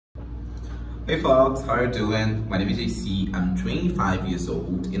Hey folks, how are you doing? My name is JC, I'm 25 years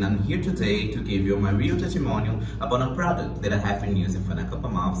old and I'm here today to give you my real testimonial about a product that I have been using for a couple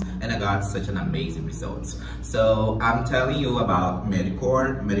months and I got such an amazing results. So I'm telling you about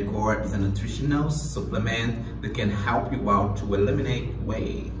Meticore. Meticore is a nutritional supplement that can help you out to eliminate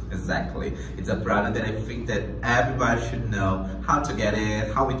weight. Exactly. It's a product that I think that everybody should know how to get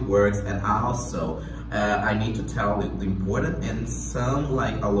it, how it works, and also I need to tell you the important and some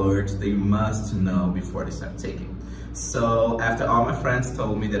alerts they must know before they start taking. So after all my friends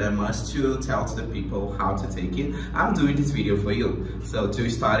told me that I must tell to the people how to take it, I'm doing this video for you. So to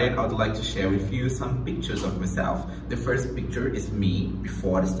start it, I would like to share with you some pictures of myself. The first picture is me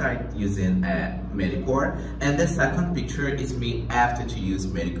before I start using Meticore, and the second picture is me after to use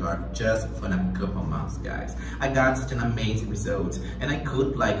Meticore just for a couple months, guys. I got such an amazing result and I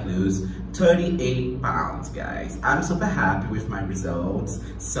could lose 38 pounds, guys. I'm super happy with my results.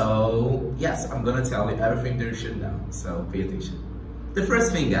 So yes, I'm gonna tell you everything that you should know. So pay attention. The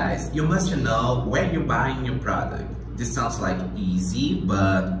first thing, guys, you must know where you're buying your product. This sounds easy,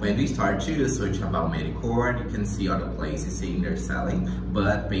 but when you start to search about Meticore, you can see other places saying they're selling,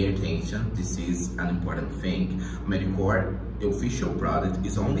 but pay attention, this is an important thing. Meticore, the official product,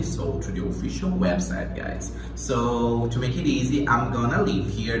 is only sold through the official website, guys. So to make it easy, I'm gonna leave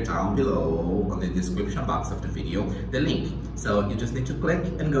here down below on the description box of the video the link. So you just need to click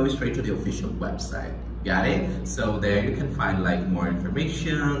and go straight to the official website. Got it? So there you can find more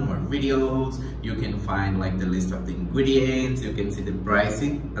information, more videos, you can find the list of the ingredients, you can see the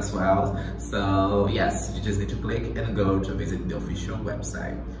pricing as well. So yes, you just need to click and go to visit the official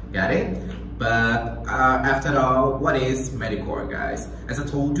website. Got it? But after all, what is Meticore, guys? As I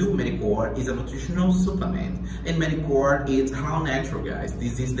told you, Meticore is a nutritional supplement, and Meticore is how natural, guys.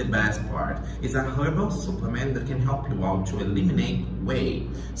 This is the best part. It's a herbal supplement that can help you out to eliminate weight.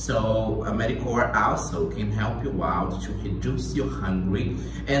 So Meticore also can help you out to reduce your hunger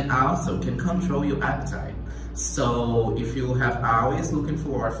and also can control your appetite. So if you have always looking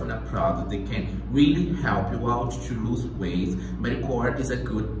forward for a product that can really help you out to lose weight, Meticore is a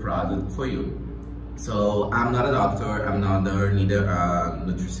good product for you. So I'm not a doctor, I'm not neither a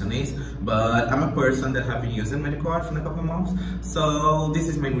nutritionist, but I'm a person that have been using Meticore for a couple months. So this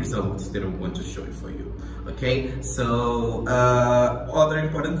is my results that I want to show it for you. Okay, so other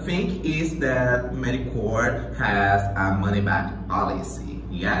important thing is that Meticore has a money back policy.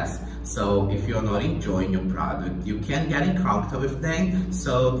 Yes. So if you're not enjoying your product, you can get in contact with them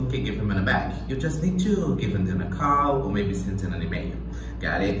so you can give them money back. You just need to give them a call or maybe send them an email.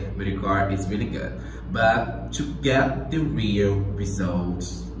 Got it? Meticore is really good. But to get the real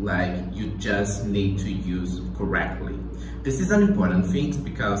results, you just need to use correctly. This is an important thing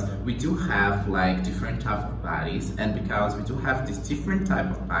because we do have different type of bodies, and because we do have this different type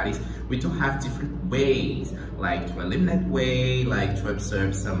of bodies, we do have different ways to eliminate weight, to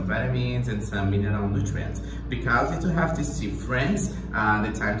absorb some vitamins and some mineral nutrients. Because we do have this difference,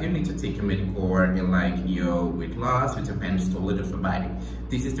 the time you need to take your Meticore and your weight loss, which depends totally different body.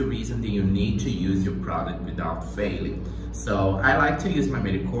 This is the reason that you need to use your product without failing. So I like to use my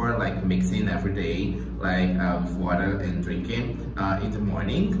Meticore mixing every day, with water and drinking in the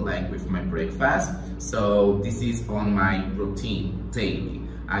morning, with my breakfast. So this is on my routine daily.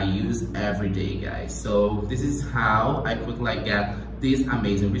 I use every day, guys. So this is how I could get these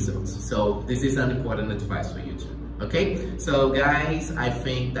amazing results. So this is an important advice for you too. Okay, so guys, I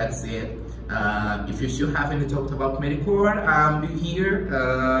think that's it. If you still have any talk about Meticore, I'm here.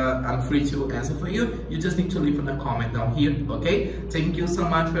 I'm free to answer for you. You just need to leave a comment down here. Okay, thank you so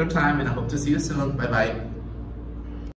much for your time and I hope to see you soon. Bye bye.